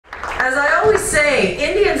As I always say,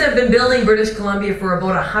 Indians have been building British Columbia for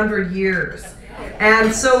about 100 years.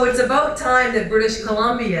 And so it's about time that British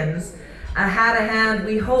Columbians had a hand,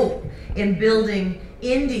 we hope, in building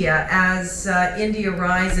India as India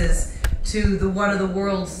rises to one of the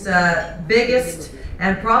world's biggest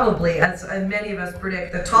and probably, as many of us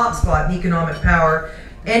predict, the top spot in economic power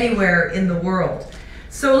anywhere in the world.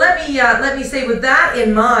 So let me say, with that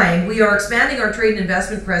in mind, we are expanding our trade and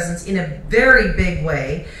investment presence in a very big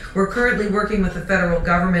way. We're currently working with the federal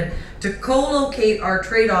government to co-locate our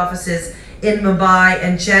trade offices in Mumbai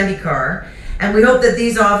and Chandigarh, and we hope that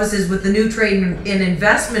these offices, with the new trade and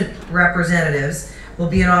investment representatives, will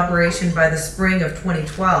be in operation by the spring of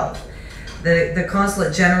 2012. The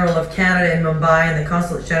Consulate General of Canada in Mumbai and the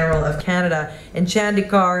Consulate General of Canada in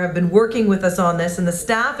Chandigarh have been working with us on this, and the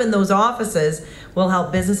staff in those offices will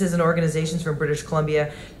help businesses and organizations from British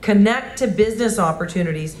Columbia connect to business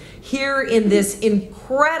opportunities here in this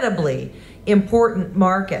incredibly important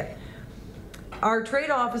market. Our trade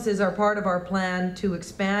offices are part of our plan to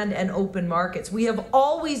expand and open markets. We have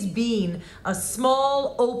always been a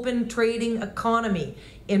small, open trading economy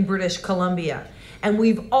in British Columbia. And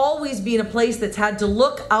we've always been a place that's had to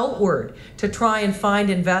look outward to try and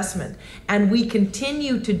find investment. And we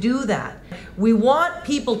continue to do that. We want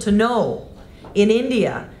people to know in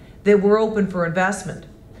India that we're open for investment.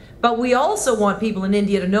 But we also want people in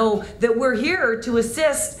India to know that we're here to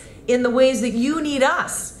assist in the ways that you need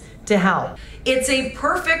us to help. It's a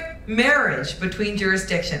perfect marriage between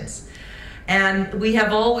jurisdictions. And we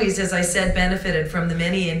have always, as I said, benefited from the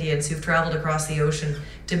many Indians who've traveled across the ocean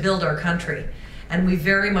to build our country. And we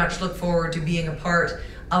very much look forward to being a part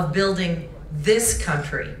of building this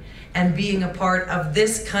country and being a part of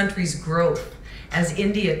this country's growth as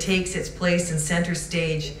India takes its place in center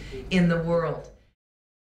stage in the world.